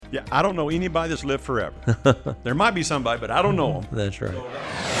Yeah, I don't know anybody that's lived forever. There might be somebody, but I don't know them. That's right.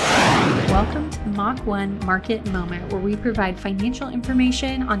 Welcome to the Mach 1 Market Moment, where we provide financial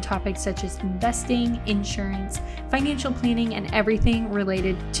information on topics such as investing, insurance, financial planning, and everything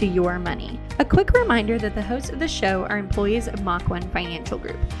related to your money. A quick reminder that the hosts of the show are employees of Mach 1 Financial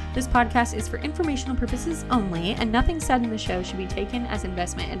Group. This podcast is for informational purposes only, and nothing said in the show should be taken as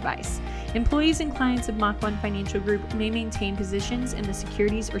investment advice. Employees and clients of Mach 1 Financial Group may maintain positions in the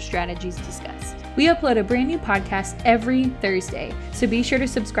securities or strategies discussed. We upload a brand new podcast every Thursday, so be sure to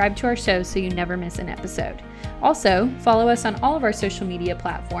subscribe to our show so you never miss an episode. Also, follow us on all of our social media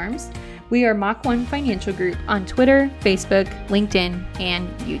platforms. We are Mach 1 Financial Group on Twitter, Facebook, LinkedIn, and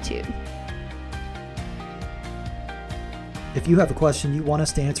YouTube. If you have a question you want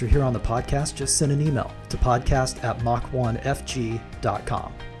us to answer here on the podcast, just send an email to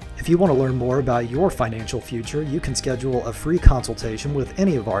podcast@mach1fg.com. If you want to learn more about your financial future, you can schedule a free consultation with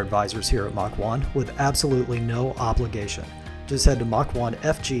any of our advisors here at Mach 1 with absolutely no obligation. Just head to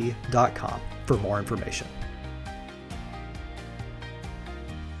mach1fg.com for more information.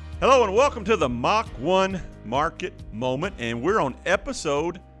 Hello and welcome to the Mach 1 Market Moment, and we're on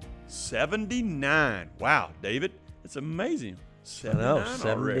episode 79. Wow, David, it's amazing.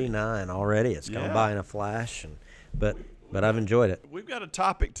 79 already. It's gone by in a flash, but I've enjoyed it. We've got a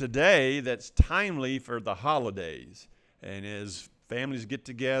topic today that's timely for the holidays, and as families get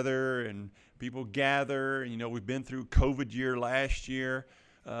together and people gather, you know, we've been through COVID year last year.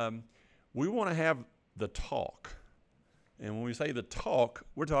 We want to have the talk. And when we say the talk,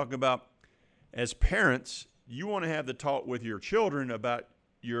 we're talking about, as parents, you want to have the talk with your children about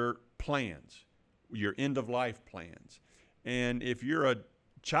your plans, your end-of-life plans. And if you're a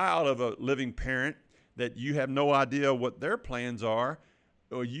child of a living parent that you have no idea what their plans are,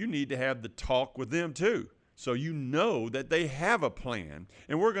 well, you need to have the talk with them too, so you know that they have a plan.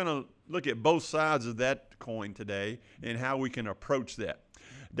 And we're going to look at both sides of that coin today and how we can approach that.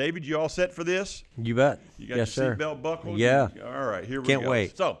 David, you all set for this? You bet. You got yes, your sir. seatbelt buckled? Yeah. All right, here we Can't go.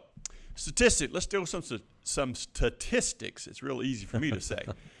 wait. So, statistics. Let's do some statistics. It's real easy for me to say.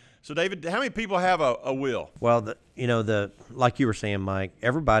 So, David, how many people have a will? Well, like you were saying, Mike,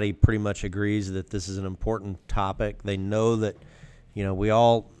 everybody pretty much agrees that this is an important topic. They know that, we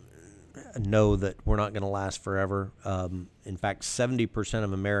all know that we're not going to last forever. In fact, 70%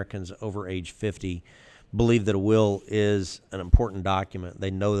 of Americans over age 50 believe that a will is an important document.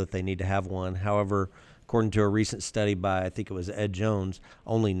 They know that they need to have one. However, according to a recent study by, I think it was Ed Jones,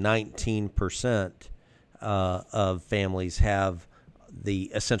 only 19% of families have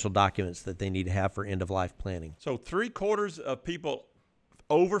the essential documents that they need to have for end-of-life planning. So 3/4 of people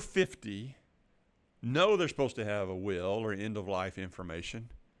over 50 know they're supposed to have a will or end-of-life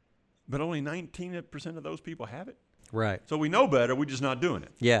information, but only 19% of those people have it. Right. So we know better, we're just not doing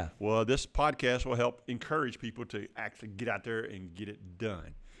it. Yeah. Well, this podcast will help encourage people to actually get out there and get it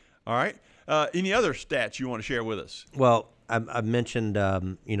done. All right. Any other stats you want to share with us? Well, I've mentioned,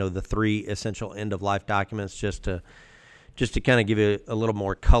 the 3 essential end-of-life documents just to kind of give you a little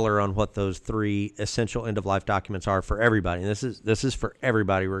more color on what those 3 essential end-of-life documents are for everybody. And this is for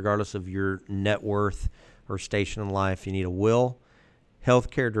everybody, regardless of your net worth or station in life. You need a will,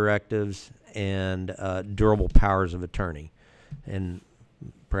 healthcare directives, and durable powers of attorney. And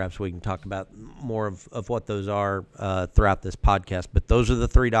perhaps we can talk about more of what those are throughout this podcast. But those are the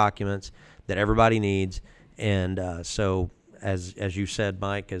 3 documents that everybody needs. And so as you said,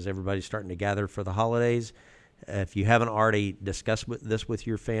 Mike, as everybody's starting to gather for the holidays, if you haven't already discussed this with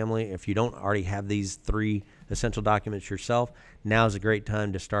your family, if you don't already have these 3 essential documents yourself, now's a great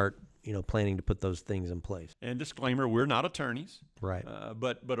time to start planning to put those things in place. And disclaimer, we're not attorneys. Right.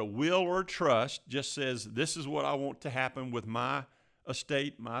 But a will or a trust just says, this is what I want to happen with my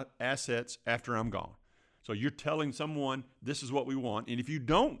estate, my assets after I'm gone. So you're telling someone this is what we want. And if you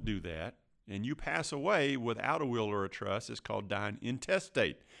don't do that and you pass away without a will or a trust, it's called dying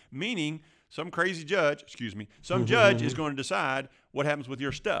intestate, meaning some crazy judge, judge is going to decide what happens with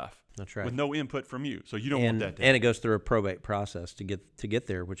your stuff. That's right. With no input from you. So you don't want that to happen. And it goes through a probate process to get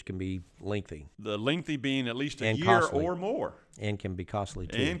there, which can be lengthy. The lengthy being at least a year costly. or more. And can be costly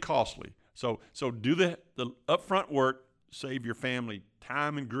too. And costly. So do the upfront work, save your family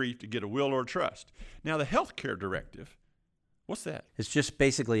time and grief to get a will or a trust. Now the healthcare directive, what's that? It's just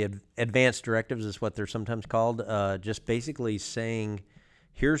basically advanced directives is what they're sometimes called. Just basically saying,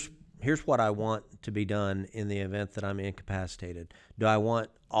 here's what I want to be done in the event that I'm incapacitated. Do I want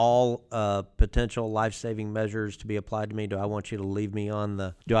all potential life-saving measures to be applied to me? Do I want you to leave me on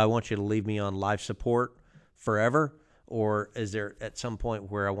life support forever? or is there at some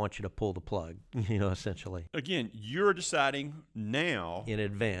point where I want you to pull the plug, essentially Again, you're deciding now in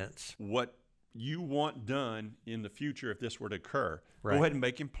advance what you want done in the future if this were to occur. Right. Go ahead and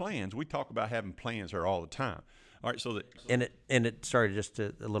making plans. We talk about having plans here all the time. All right, sorry, just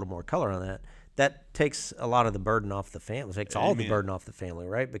a little more color on that. That takes a lot of the burden off the family. It takes all the burden off the family,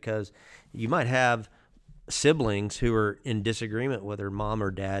 right? Because you might have siblings who are in disagreement whether mom or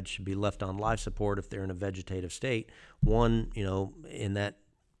dad should be left on life support if they're in a vegetative state. One, in that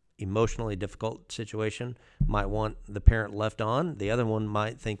emotionally difficult situation, might want the parent left on. The other one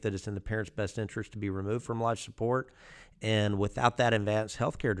might think that it's in the parent's best interest to be removed from life support. And without that advanced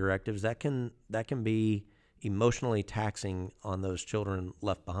healthcare directives, that can be emotionally taxing on those children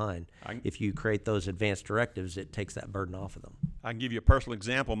left behind. If you create those advanced directives, it takes that burden off of them. I can give you a personal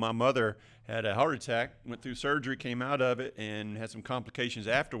example. My mother had a heart attack, went through surgery, came out of it, and had some complications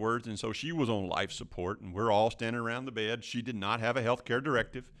afterwards, and so she was on life support, and we're all standing around the bed. She did not have a health care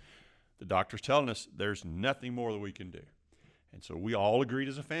directive. The doctor's telling us there's nothing more that we can do. And so we all agreed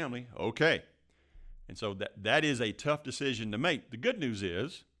as a family, okay. And so that is a tough decision to make. The good news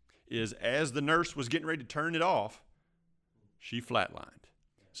is as the nurse was getting ready to turn it off, she flatlined.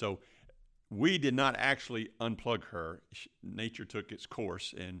 So we did not actually unplug her. Nature took its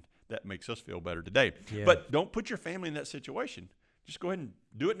course, and that makes us feel better today. Yeah. But don't put your family in that situation. Just go ahead and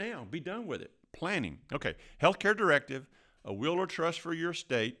do it now. Be done with it. Planning. Okay, healthcare directive, a will or trust for your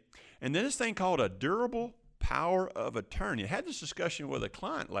estate, and then this thing called a durable power of attorney. I had this discussion with a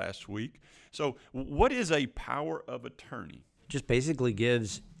client last week. So what is a power of attorney? Just basically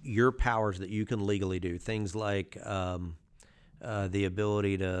gives your powers that you can legally do, things like the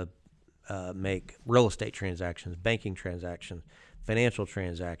ability to make real estate transactions, banking transactions, financial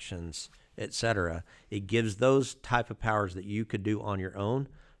transactions, etc. It gives those type of powers that you could do on your own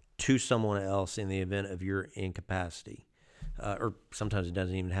to someone else in the event of your incapacity. Or sometimes it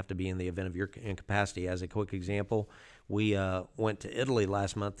doesn't even have to be in the event of your incapacity. As a quick example, we went to Italy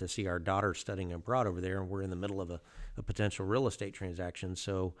last month to see our daughter studying abroad over there, and we're in the middle of a potential real estate transaction.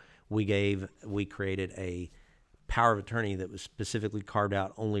 So we created a power of attorney that was specifically carved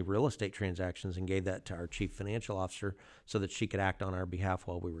out only real estate transactions and gave that to our chief financial officer so that she could act on our behalf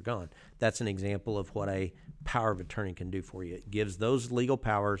while we were gone. That's an example of what a power of attorney can do for you. It gives those legal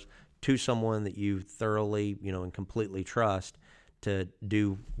powers to someone that you thoroughly, and completely trust to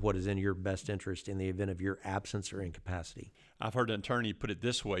do what is in your best interest in the event of your absence or incapacity. I've heard an attorney put it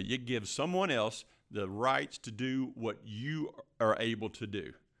this way: it gives someone else the rights to do what you are able to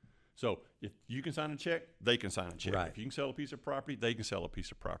do. So if you can sign a check, they can sign a check. Right. If you can sell a piece of property, they can sell a piece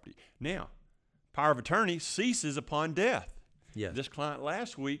of property. Now, power of attorney ceases upon death. Yes. This client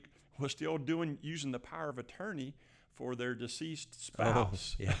last week was still using the power of attorney for their deceased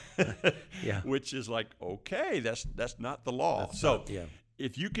spouse. Oh, yeah. Yeah. Which is like, okay, that's not the law.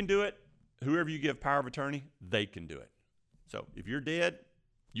 If you can do it, whoever you give power of attorney, they can do it. So if you're dead,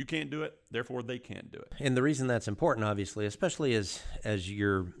 you can't do it, therefore they can't do it. And the reason that's important, obviously, especially as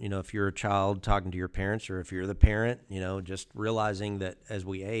you're, if you're a child talking to your parents, or if you're the parent, just realizing that as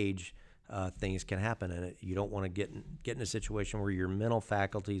we age, things can happen, and you don't want to get in a situation where your mental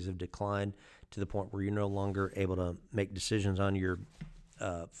faculties have declined to the point where you're no longer able to make decisions on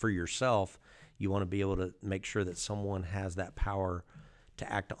for yourself. You want to be able to make sure that someone has that power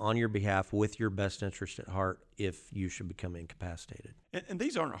to act on your behalf with your best interest at heart if you should become incapacitated. And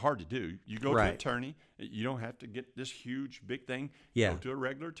these aren't hard to do. You go to an attorney. You don't have to get this huge, big thing. Yeah. Go to a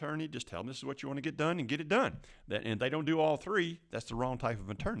regular attorney. Just tell them this is what you want to get done and get it done. And they don't do all three. That's the wrong type of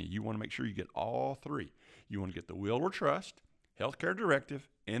attorney. You want to make sure you get all three. You want to get the will or trust, healthcare directive,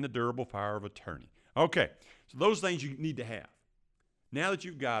 and the durable power of attorney. Okay, so those things you need to have. Now that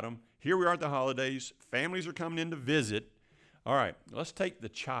you've got them, here we are at the holidays. Families are coming in to visit. All right, let's take the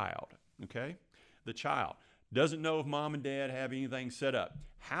child, okay? The child doesn't know if mom and dad have anything set up.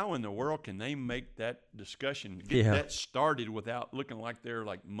 How in the world can they make that discussion, get that started without looking like they're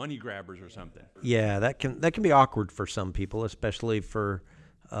like money grabbers or something? Yeah, that can be awkward for some people, especially for,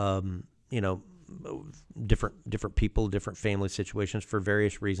 different people, different family situations for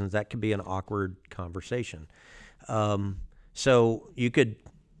various reasons. That could be an awkward conversation. So you could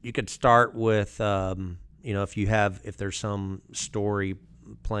start with, if there's some story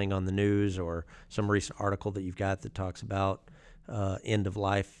playing on the news or some recent article that you've got that talks about end of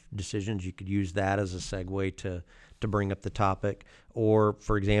life decisions, you could use that as a segue to bring up the topic. Or,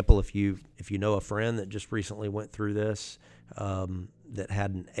 for example, if you know a friend that just recently went through this, that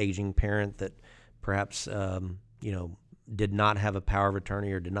had an aging parent that perhaps did not have a power of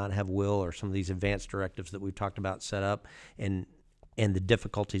attorney or did not have will or some of these advanced directives that we've talked about set up, and and the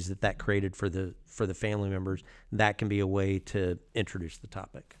difficulties that created for the family members, that can be a way to introduce the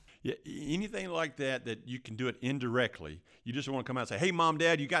topic. Yeah, anything like that you can do it indirectly. You just want to come out and say, hey, Mom,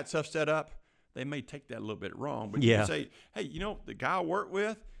 Dad, you got stuff set up? They may take that a little bit wrong, but you can say, hey, the guy I work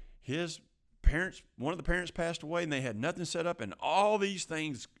with, his parents, one of the parents passed away, and they had nothing set up, and all these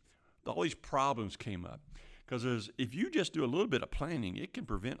problems came up. Because if you just do a little bit of planning, it can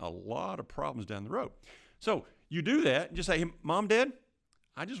prevent a lot of problems down the road. So you do that and just say, hey, Mom, Dad,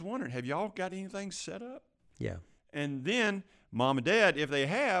 I just wondered, have y'all got anything set up? Yeah. And then Mom and Dad, if they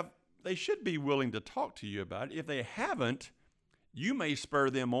have, they should be willing to talk to you about it. If they haven't, you may spur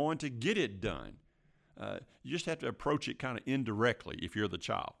them on to get it done. You just have to approach it kind of indirectly if you're the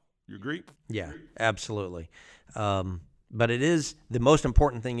child. You agree? Yeah, absolutely. But it is, the most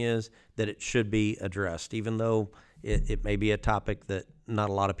important thing is that it should be addressed, even though it may be a topic that not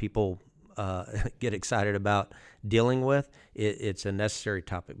a lot of people get excited about dealing with. It's a necessary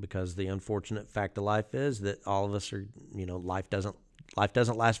topic, because the unfortunate fact of life is that all of us are, life doesn't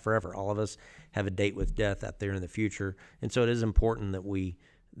last forever. All of us have a date with death out there in the future, and so it is important that we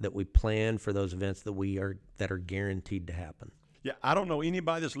plan for those events that are guaranteed to happen. Yeah, I don't know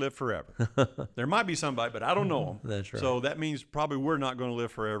anybody that's lived forever. There might be somebody, but I don't know them. That's right. So that means probably we're not going to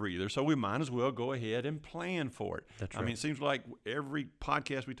live forever either. So we might as well go ahead and plan for it. That's right. I mean, it seems like every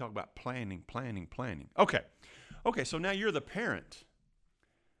podcast we talk about planning. Okay, so now you're the parent.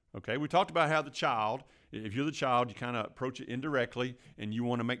 Okay, we talked about how if you're the child, you kind of approach it indirectly, and you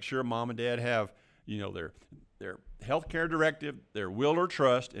want to make sure Mom and Dad have, their healthcare directive, their will or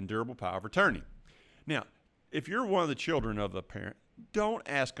trust, and durable power of attorney. Now, if you're one of the children of a parent, don't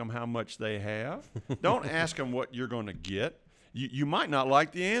ask them how much they have. Don't ask them what you're going to get. You might not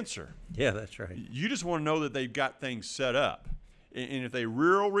like the answer. Yeah, that's right. You just want to know that they've got things set up. And if they're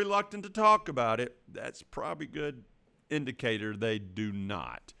real reluctant to talk about it, that's probably a good indicator they do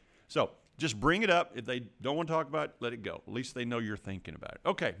not. So just bring it up. If they don't want to talk about it, let it go. At least they know you're thinking about it.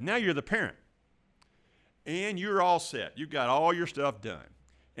 Okay, now you're the parent. And you're all set. You've got all your stuff done.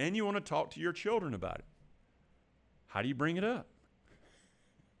 And you want to talk to your children about it. How do you bring it up?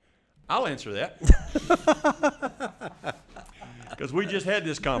 I'll answer that. Because we just had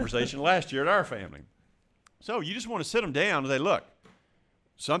this conversation last year at our family. So you just want to sit them down and say, look,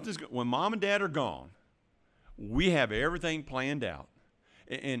 when Mom and Dad are gone, we have everything planned out.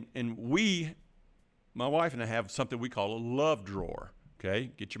 And my wife and I have something we call a love drawer. Okay,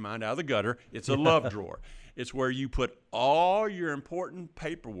 get your mind out of the gutter. It's a love drawer. It's where you put all your important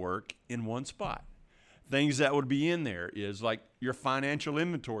paperwork in one spot. Things that would be in there is like your financial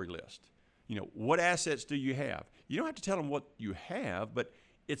inventory list. What assets do you have? You don't have to tell them what you have, but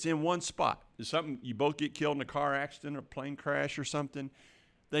it's in one spot. It's something you both get killed in a car accident or plane crash or something,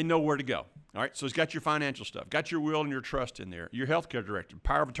 they know where to go. All right, so it's got your financial stuff, got your will and your trust in there, your healthcare directive,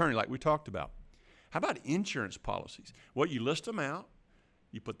 power of attorney like we talked about. How about insurance policies? Well, you list them out,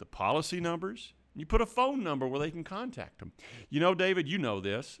 you put the policy numbers, you put a phone number where they can contact them. David, you know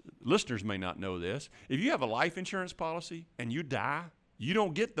this. Listeners may not know this. If you have a life insurance policy and you die, you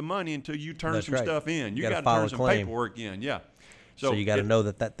don't get the money until you turn That's some right. stuff in. You got to file turn a some claim. paperwork in. Yeah. So you got to know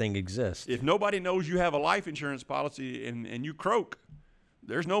that thing exists. If nobody knows you have a life insurance policy and you croak,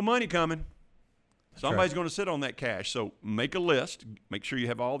 there's no money coming. Somebody's going to sit on that cash. So make a list. Make sure you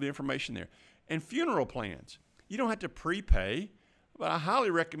have all the information there. And funeral plans. You don't have to prepay. But I highly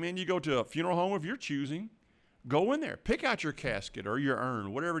recommend you go to a funeral home of your choosing. Go in there. Pick out your casket or your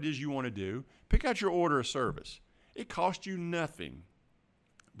urn, whatever it is you want to do. Pick out your order of service. It costs you nothing,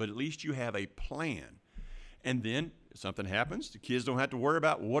 but at least you have a plan. And then if something happens, the kids don't have to worry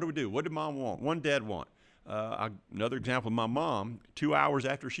about, what do we do? What did Mom want? What did Dad want? Another example of my mom, 2 hours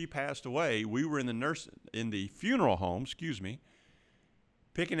after she passed away, we were in the funeral home,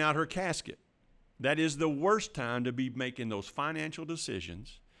 picking out her casket. That is the worst time to be making those financial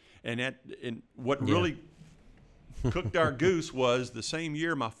decisions. And what really cooked our goose was the same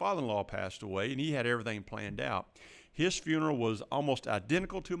year my father-in-law passed away, and he had everything planned out. His funeral was almost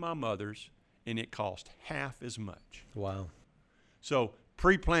identical to my mother's, and it cost half as much. Wow. So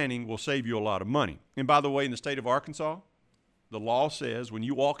pre-planning will save you a lot of money. And by the way, in the state of Arkansas, the law says when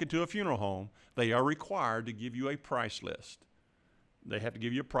you walk into a funeral home, they are required to give you a price list. They have to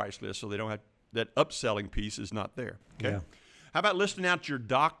give you a price list so they don't have that upselling piece is not there. Okay. Yeah. How about listing out your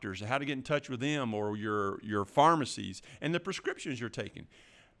doctors, how to get in touch with them, or your pharmacies and the prescriptions you're taking?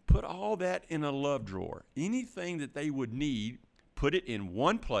 Put all that in a love drawer. Anything that they would need, put it in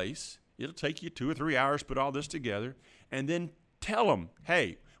one place. It'll take you 2 or 3 hours to put all this together, and then tell them,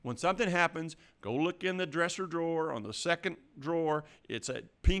 hey, when something happens, go look in the dresser drawer on the second drawer. It's a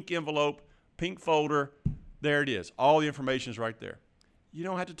pink envelope, pink folder. There it is. All the information is right there. you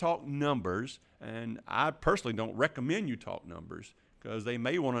don't have to talk numbers, and I personally don't recommend you talk numbers because they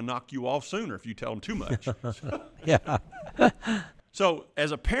may want to knock you off sooner if you tell them too much. Yeah. So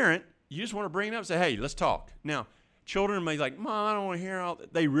as a parent, you just want to bring it up and say, hey, let's talk. Now, children may be like, Mom, I don't want to hear all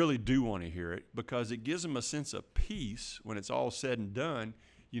that. They really do want to hear it because it gives them a sense of peace when it's all said and done.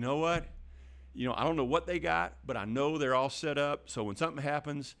 You know what? I don't know what they got, but I know they're all set up. So when something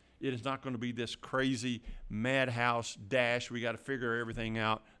happens, it is not going to be this crazy madhouse dash. We got to figure everything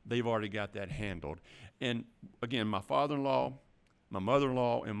out. They've already got that handled. And again, my father-in-law, my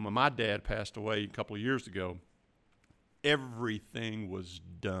mother-in-law, and my dad passed away a couple of years ago. Everything was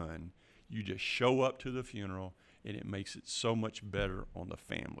done. You just show up to the funeral, and it makes it so much better on the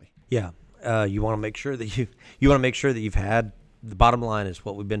family. Yeah. You want to make sure that you've had, the bottom line is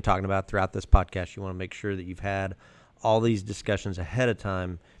what we've been talking about throughout this podcast. You want to make sure that you've had all these discussions ahead of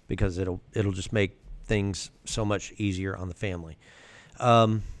time because it'll just make things so much easier on the family.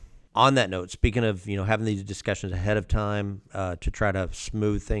 On that note, speaking of, having these discussions ahead of time to try to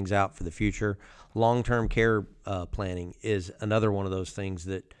smooth things out for the future, long-term care planning is another one of those things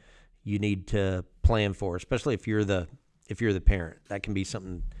that you need to plan for, especially if you're the parent. That can be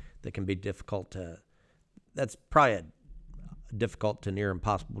something that can be difficult that's probably a difficult to near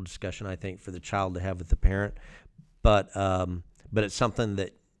impossible discussion, I think, for the child to have with the parent. But it's something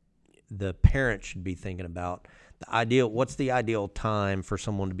that the parent should be thinking about. What's the ideal time for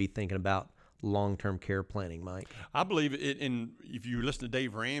someone to be thinking about long-term care planning, Mike? I believe if you listen to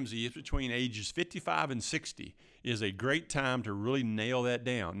Dave Ramsey, it's between ages 55 and 60 is a great time to really nail that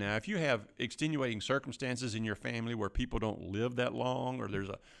down. Now, if you have extenuating circumstances in your family where people don't live that long, or there's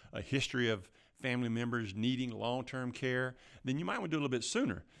a history of family members needing long-term care, then you might want to do a little bit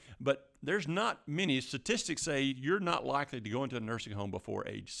sooner. But there's not many. Statistics say you're not likely to go into a nursing home before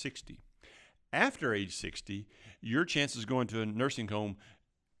age 60. After age 60, your chances of going to a nursing home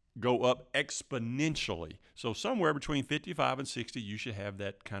go up exponentially. So somewhere between 55 and 60, you should have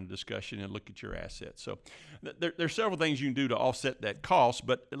that kind of discussion and look at your assets. So there's several things you can do to offset that cost,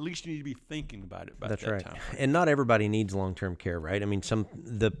 but at least you need to be thinking about it. That's that right. time. And not everybody needs long-term care, right? I mean,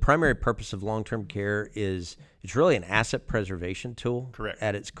 the primary purpose of long-term care is it's really an asset preservation tool. Correct.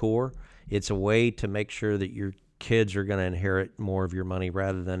 At its core. It's a way to make sure that your kids are going to inherit more of your money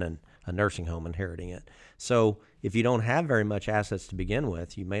rather than a nursing home inheriting it. So if you don't have very much assets to begin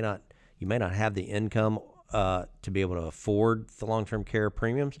with, you may not have the income to be able to afford the long-term care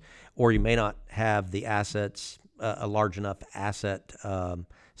premiums, or you may not have the assets, a large enough asset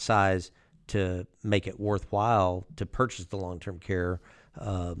size to make it worthwhile to purchase the long-term care.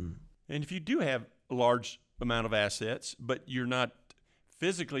 And if you do have a large amount of assets, but you're not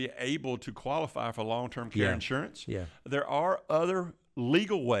physically able to qualify for long-term care insurance, there are other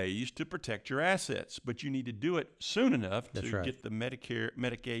legal ways to protect your assets, but you need to do it soon enough to get the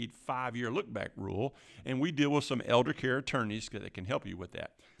Medicaid 5-year look-back rule, and we deal with some elder care attorneys that can help you with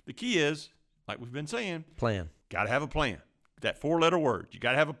that. The key is, like we've been saying, plan. Got to have a plan. That 4-letter word, you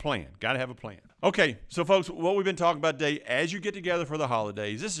got to have a plan. Got to have a plan. Okay, so folks, what we've been talking about today, as you get together for the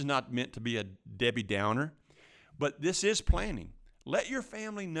holidays, this is not meant to be a Debbie Downer, but this is planning. Let your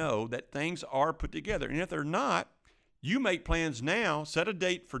family know that things are put together, and if they're not, you make plans now. Set a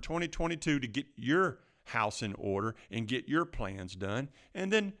date for 2022 to get your house in order and get your plans done.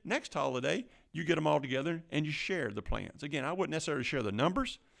 And then next holiday, you get them all together and you share the plans. Again, I wouldn't necessarily share the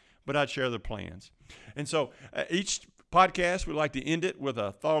numbers, but I'd share the plans. And so each podcast, we like to end it with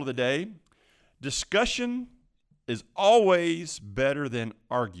a thought of the day. Discussion is always better than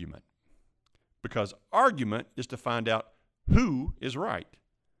argument, because argument is to find out who is right.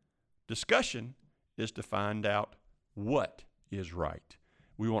 Discussion is to find out what is right.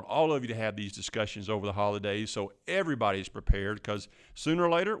 We want all of you to have these discussions over the holidays so everybody's prepared, because sooner or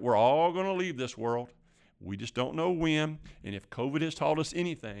later, we're all going to leave this world. We just don't know when. And if COVID has taught us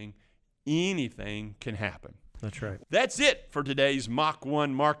anything can happen. That's right. That's it for today's Mach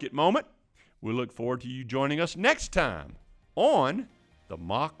 1 Market Moment. We look forward to you joining us next time on the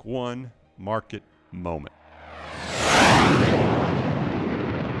Mach 1 Market Moment.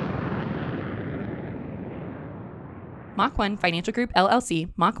 Mach 1 Financial Group, LLC,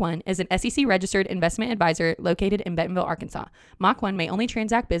 Mach 1, is an SEC-registered investment advisor located in Bentonville, Arkansas. Mach 1 may only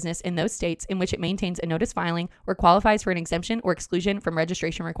transact business in those states in which it maintains a notice filing or qualifies for an exemption or exclusion from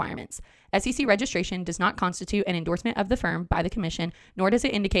registration requirements. SEC registration does not constitute an endorsement of the firm by the Commission, nor does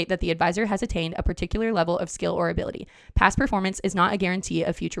it indicate that the advisor has attained a particular level of skill or ability. Past performance is not a guarantee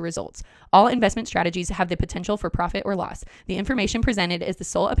of future results. All investment strategies have the potential for profit or loss. The information presented is the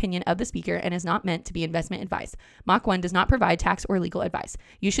sole opinion of the speaker and is not meant to be investment advice. Mach 1 One does not provide tax or legal advice.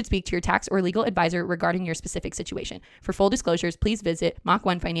 You should speak to your tax or legal advisor regarding your specific situation. For full disclosures, please visit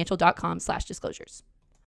mach1financial.com/disclosures.